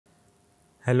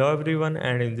Hello everyone,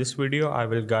 and in this video I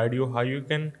will guide you how you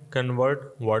can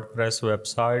convert WordPress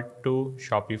website to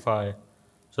Shopify.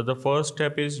 So the first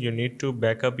step is you need to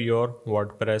backup your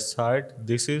WordPress site.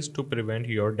 This is to prevent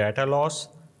your data loss.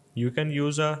 You can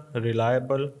use a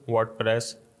reliable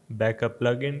WordPress backup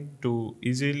plugin to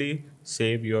easily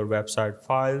save your website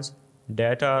files,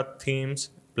 data,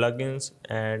 themes, plugins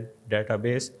and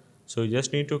database. So you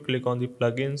just need to click on the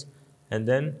plugins and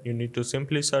then you need to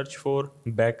simply search for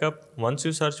backup. Once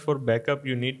you search for backup,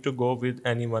 you need to go with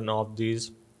any one of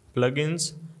these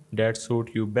plugins that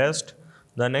suit you best.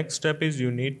 The next step is you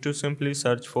need to simply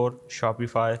search for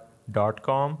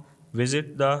shopify.com.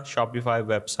 Visit the Shopify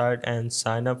website and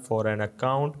sign up for an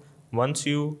account. Once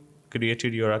you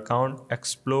created your account,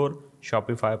 explore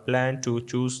Shopify plan to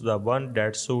choose the one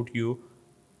that suit you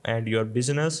and your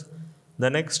business. The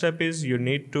next step is you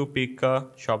need to pick a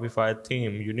Shopify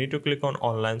theme. You need to click on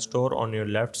online store on your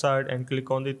left side and click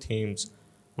on the themes.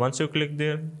 Once you click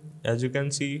there, as you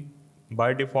can see,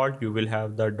 by default you will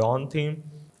have the Dawn theme.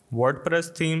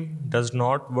 WordPress theme does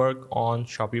not work on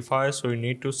Shopify, so you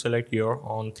need to select your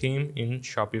own theme in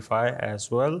Shopify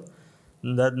as well.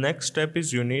 The next step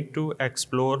is you need to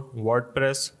explore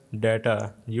WordPress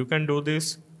data. You can do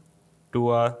this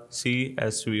to a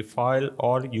CSV file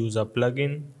or use a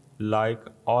plugin like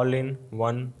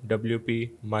all-in-one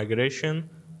WP migration.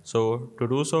 So to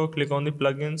do so, click on the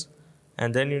plugins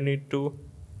and then you need to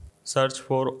search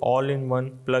for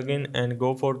all-in-one plugin and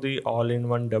go for the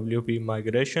all-in-one WP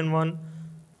migration one.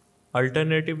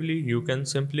 Alternatively, you can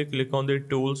simply click on the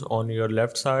tools on your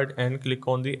left side and click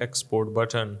on the export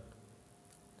button.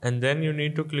 And then you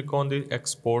need to click on the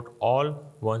export all.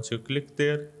 Once you click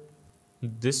there,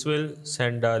 this will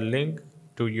send a link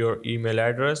to your email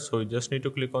address, so you just need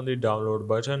to click on the download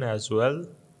button as well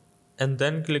and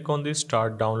then click on the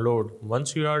start download.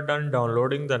 Once you are done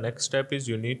downloading, the next step is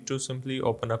you need to simply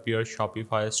open up your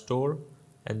Shopify store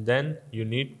and then you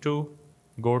need to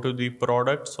go to the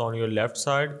products on your left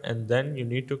side and then you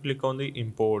need to click on the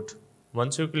import.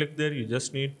 Once you click there, you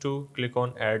just need to click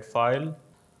on add file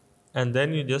and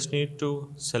then you just need to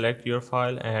select your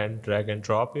file and drag and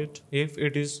drop it. If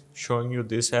it is showing you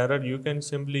this error, you can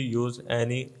simply use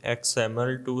any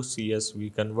XML to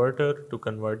CSV converter to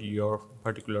convert your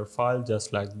particular file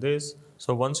just like this.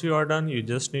 So once you are done, you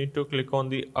just need to click on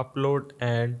the upload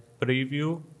and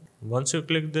preview. Once you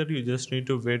click there, you just need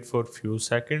to wait for few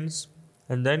seconds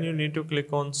and then you need to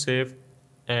click on save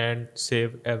and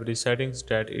save every settings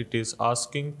that it is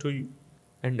asking to you.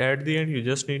 And at the end, you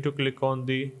just need to click on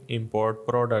the import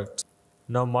products.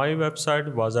 Now my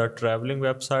website was a traveling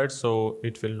website, so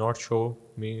it will not show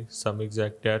me some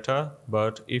exact data,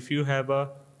 but if you have a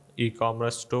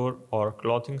e-commerce store or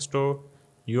clothing store,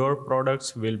 your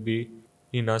products will be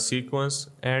in a sequence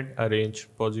and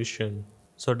arranged position.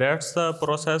 So that's the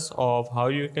process of how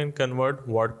you can convert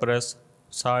WordPress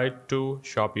site to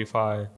Shopify.